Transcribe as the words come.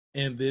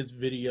In this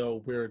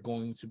video, we're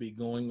going to be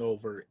going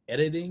over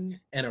editing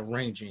and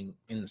arranging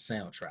in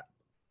Soundtrap.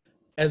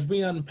 As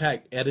we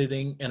unpack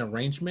editing and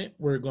arrangement,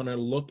 we're going to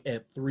look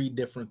at three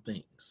different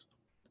things: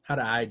 how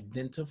to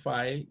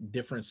identify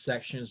different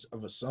sections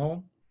of a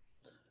song,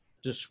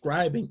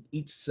 describing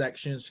each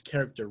section's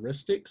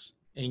characteristics,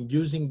 and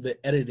using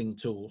the editing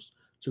tools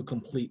to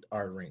complete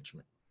our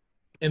arrangement.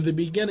 In the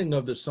beginning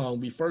of the song,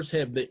 we first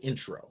have the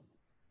intro.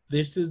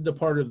 This is the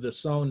part of the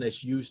song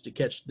that's used to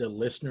catch the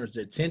listener's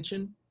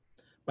attention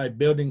by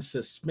building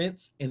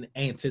suspense and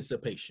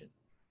anticipation.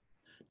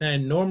 Now,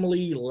 it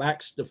normally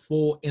lacks the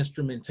full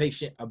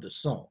instrumentation of the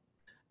song,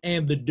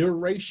 and the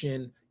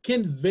duration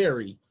can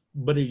vary,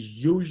 but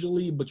is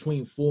usually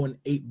between 4 and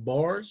 8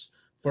 bars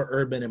for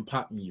urban and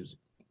pop music.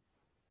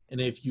 And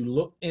if you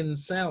look in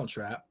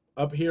Soundtrap,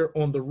 up here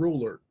on the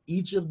ruler,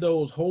 each of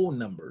those whole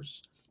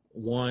numbers,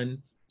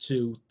 1,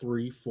 2,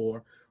 3,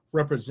 4,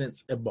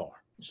 represents a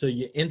bar. So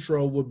your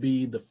intro would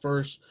be the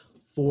first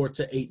 4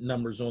 to 8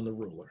 numbers on the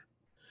ruler.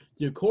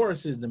 Your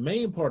chorus is the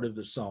main part of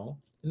the song,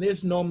 and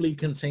this normally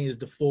contains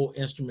the full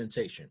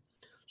instrumentation.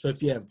 So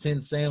if you have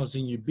 10 sounds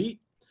in your beat,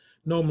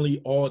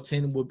 normally all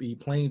 10 will be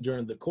playing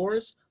during the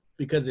chorus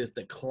because it's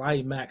the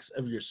climax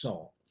of your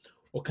song.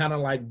 Or kind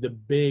of like the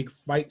big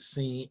fight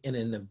scene in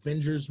an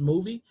Avengers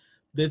movie.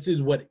 This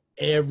is what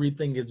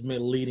everything has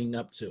been leading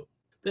up to.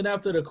 Then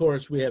after the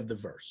chorus, we have the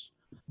verse.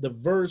 The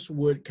verse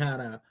would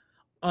kind of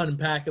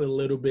unpack it a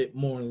little bit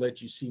more and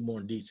let you see more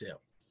in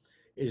detail.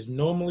 Is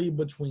normally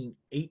between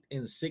 8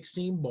 and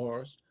 16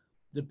 bars,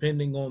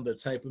 depending on the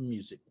type of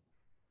music.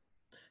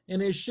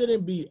 And it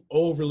shouldn't be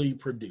overly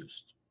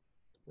produced,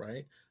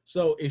 right?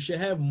 So it should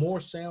have more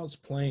sounds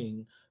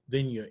playing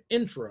than your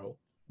intro,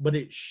 but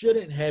it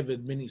shouldn't have as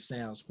many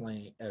sounds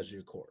playing as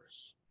your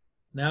chorus.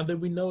 Now that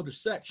we know the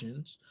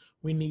sections,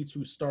 we need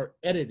to start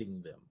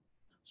editing them.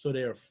 So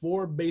there are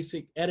 4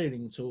 basic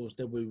editing tools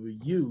that we will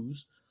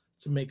use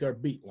to make our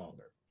beat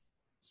longer.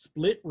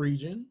 Split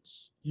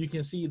regions. You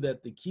can see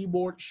that the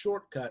keyboard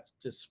shortcut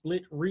to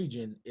split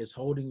region is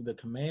holding the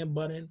command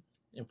button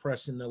and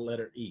pressing the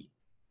letter E.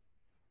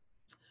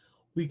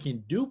 We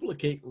can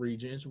duplicate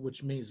regions,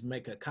 which means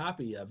make a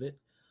copy of it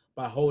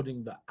by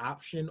holding the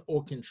option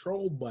or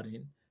control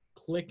button,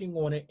 clicking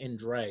on it and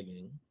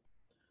dragging.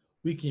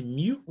 We can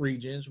mute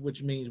regions,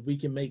 which means we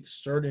can make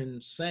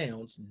certain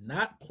sounds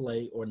not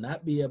play or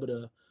not be able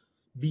to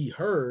be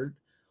heard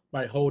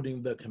by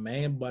holding the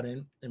command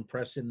button and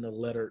pressing the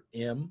letter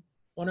M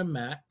on a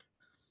Mac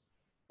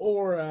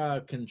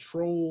or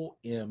control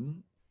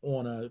M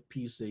on a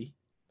PC.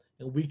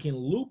 And we can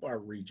loop our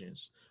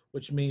regions,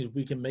 which means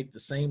we can make the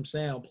same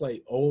sound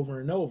play over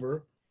and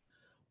over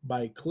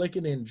by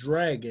clicking and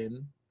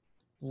dragging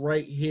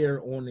right here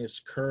on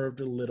this curved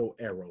little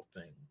arrow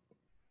thing.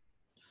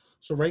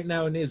 So right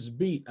now in this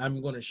beat,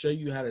 I'm going to show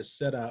you how to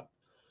set up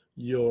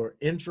your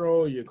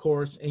intro, your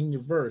chorus, and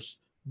your verse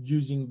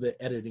using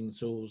the editing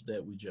tools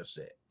that we just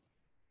said.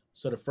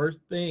 So the first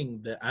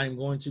thing that I'm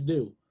going to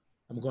do,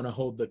 I'm going to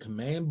hold the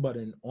command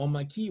button on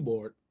my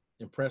keyboard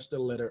and press the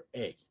letter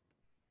A.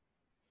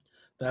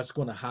 That's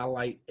going to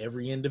highlight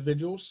every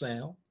individual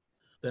sound.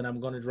 Then I'm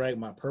going to drag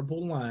my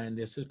purple line.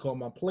 This is called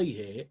my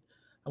playhead.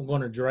 I'm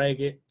going to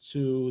drag it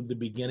to the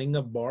beginning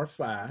of bar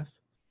 5.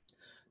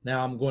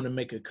 Now I'm going to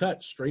make a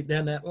cut straight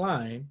down that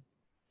line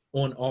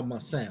on all my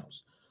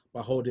sounds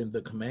by holding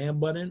the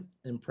command button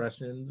and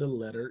pressing the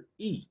letter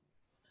E.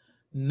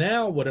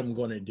 Now what I'm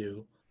going to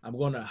do, I'm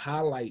going to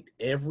highlight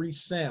every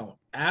sound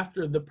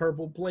after the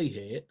purple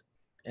playhead,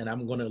 and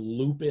I'm going to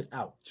loop it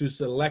out. To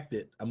select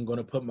it, I'm going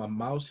to put my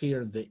mouse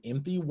here in the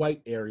empty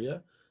white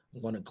area.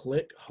 I'm going to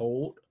click,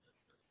 hold.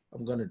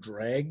 I'm going to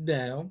drag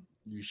down.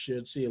 You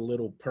should see a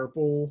little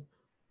purple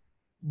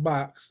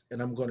box,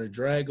 and I'm going to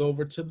drag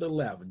over to the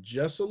left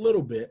just a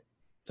little bit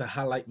to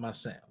highlight my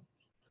sound.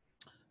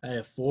 I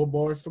have 4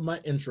 bars for my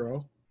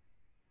intro.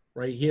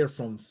 Right here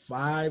from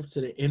 5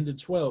 to the end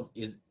of 12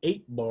 is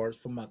 8 bars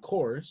for my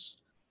chorus.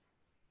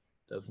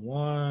 That's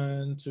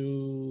 1,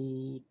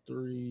 2,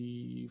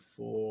 3,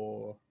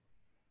 4,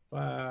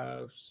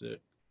 5,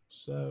 6,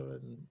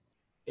 7,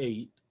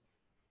 8.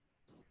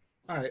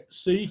 All right,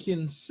 so you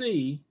can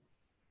see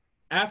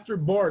after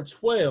bar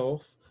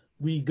 12,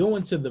 we go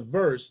into the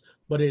verse,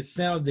 but it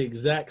sounds the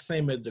exact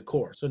same as the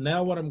chorus. So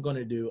now what I'm going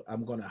to do,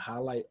 I'm going to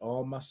highlight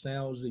all my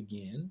sounds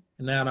again.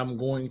 And now I'm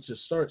going to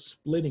start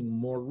splitting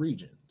more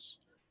regions.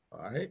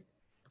 All right.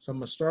 So I'm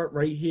going to start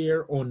right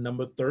here on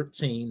number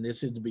 13.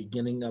 This is the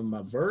beginning of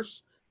my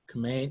verse,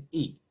 Command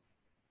E.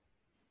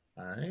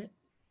 All right.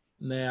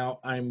 Now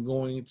I'm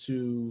going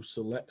to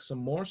select some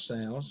more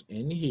sounds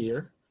in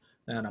here.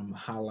 And I'm going to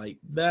highlight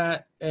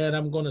that. And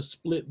I'm going to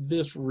split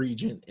this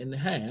region in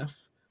half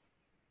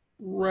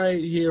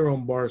right here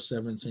on bar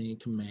 17,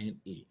 Command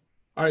E.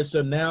 All right,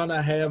 so now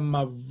I have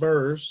my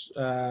verse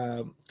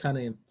kind of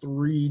in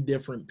 3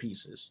 different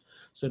pieces.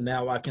 So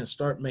now I can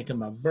start making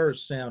my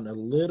verse sound a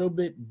little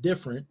bit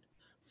different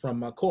from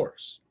my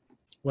chorus.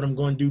 What I'm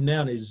going to do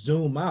now is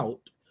zoom out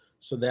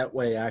so that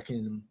way I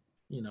can,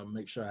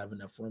 make sure I have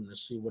enough room to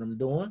see what I'm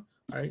doing.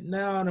 All right,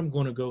 now I'm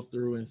going to go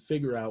through and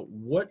figure out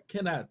what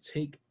can I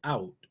take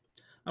out.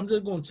 I'm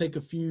just going to take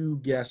a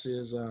few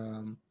guesses.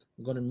 I'm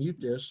going to mute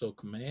this, so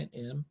Command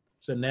M.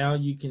 So now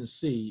you can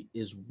see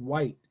is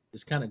white.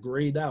 It's kind of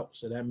grayed out,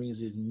 so that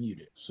means it's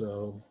muted.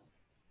 So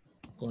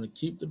I'm going to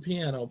keep the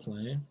piano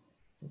playing.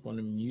 I'm going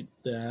to mute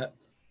that.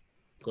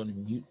 I'm going to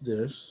mute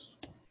this.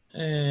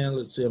 And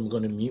let's see, I'm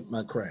going to mute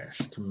my crash.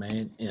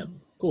 Command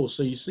M. Cool,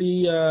 so you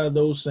see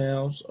those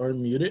sounds are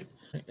muted.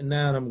 And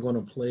now I'm going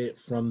to play it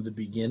from the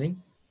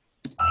beginning.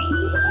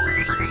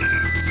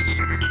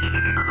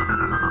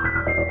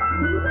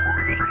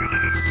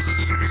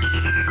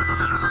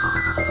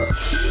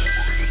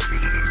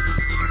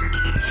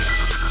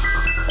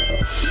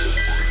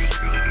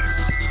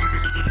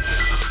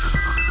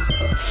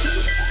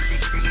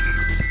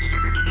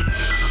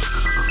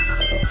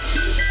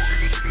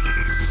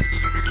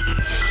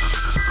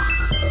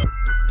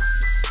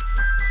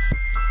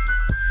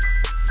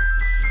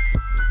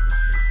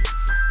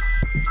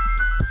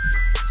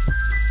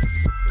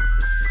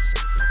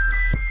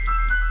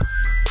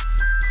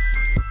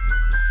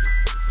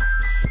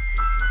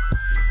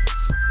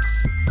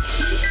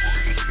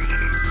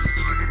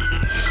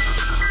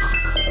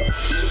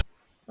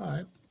 All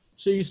right,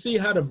 so you see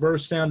how the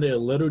verse sounded a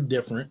little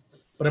different,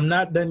 but I'm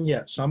not done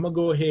yet. So I'm gonna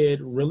go ahead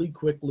really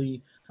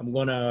quickly. I'm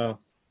gonna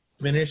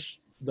finish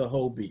the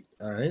whole beat,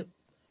 all right?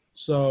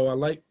 So I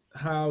like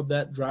how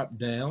that dropped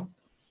down.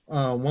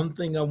 One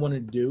thing I wanna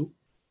do,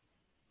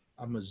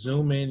 I'm gonna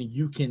zoom in.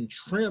 You can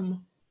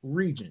trim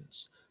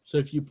regions. So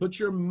if you put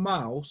your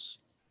mouse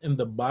in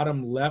the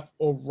bottom left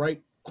or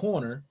right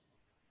corner,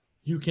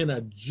 you can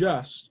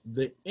adjust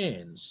the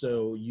end.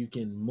 So you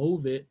can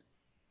move it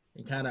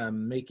and kind of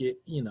make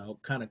it, you know,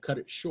 kind of cut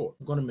it short.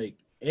 I'm going to make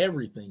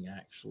everything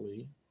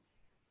actually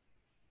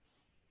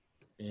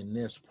in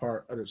this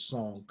part of the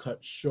song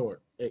cut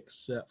short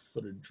except for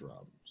the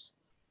drums.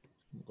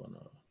 I'm going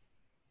to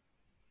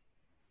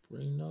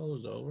bring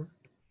those over.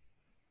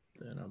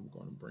 Then I'm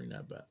going to bring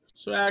that back.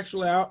 So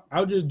actually,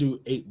 I'll just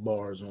do 8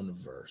 bars on the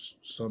verse.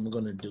 So I'm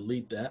going to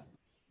delete that.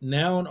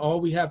 Now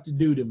all we have to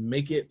do to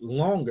make it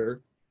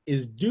longer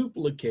is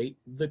duplicate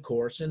the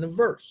chorus and the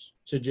verse.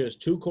 So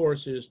just 2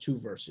 choruses, 2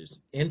 verses.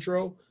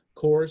 Intro,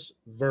 chorus,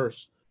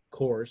 verse,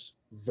 chorus,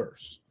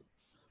 verse.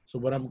 So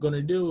what I'm going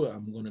to do,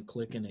 I'm going to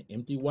click in the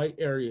empty white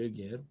area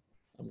again.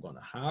 I'm going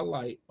to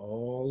highlight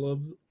all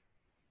of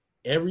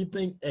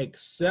everything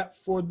except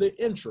for the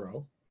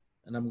intro.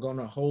 And I'm going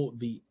to hold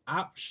the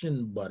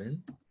option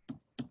button.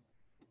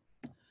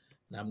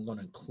 And I'm going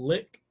to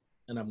click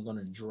and I'm going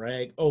to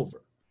drag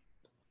over.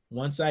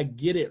 Once I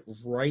get it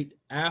right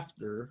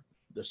after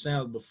the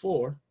sound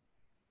before,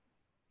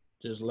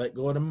 just let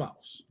go of the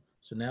mouse.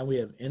 So now we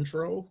have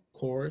intro,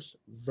 chorus,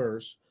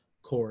 verse,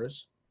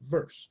 chorus,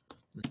 verse.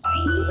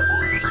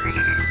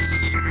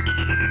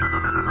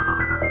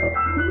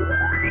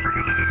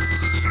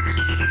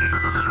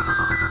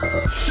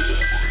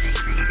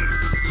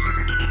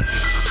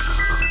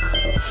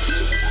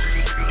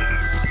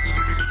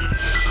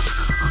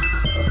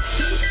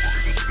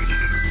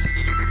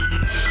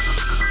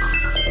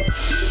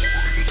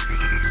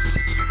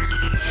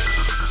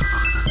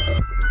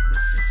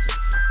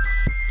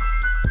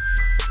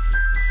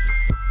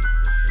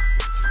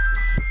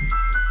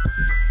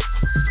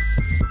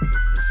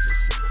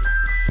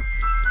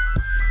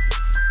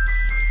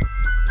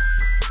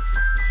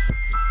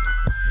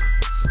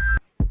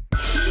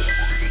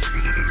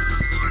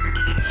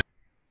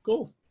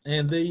 Cool.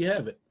 And there you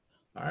have it.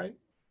 All right.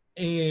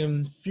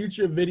 In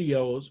future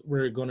videos,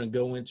 we're going to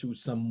go into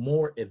some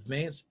more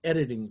advanced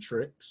editing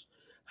tricks,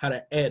 how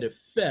to add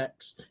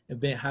effects, and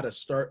then how to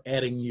start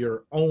adding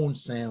your own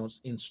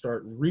sounds and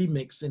start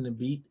remixing the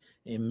beat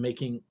and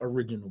making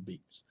original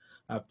beats.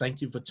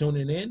 Thank you for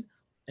tuning in,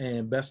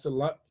 and best of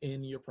luck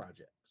in your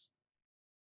project.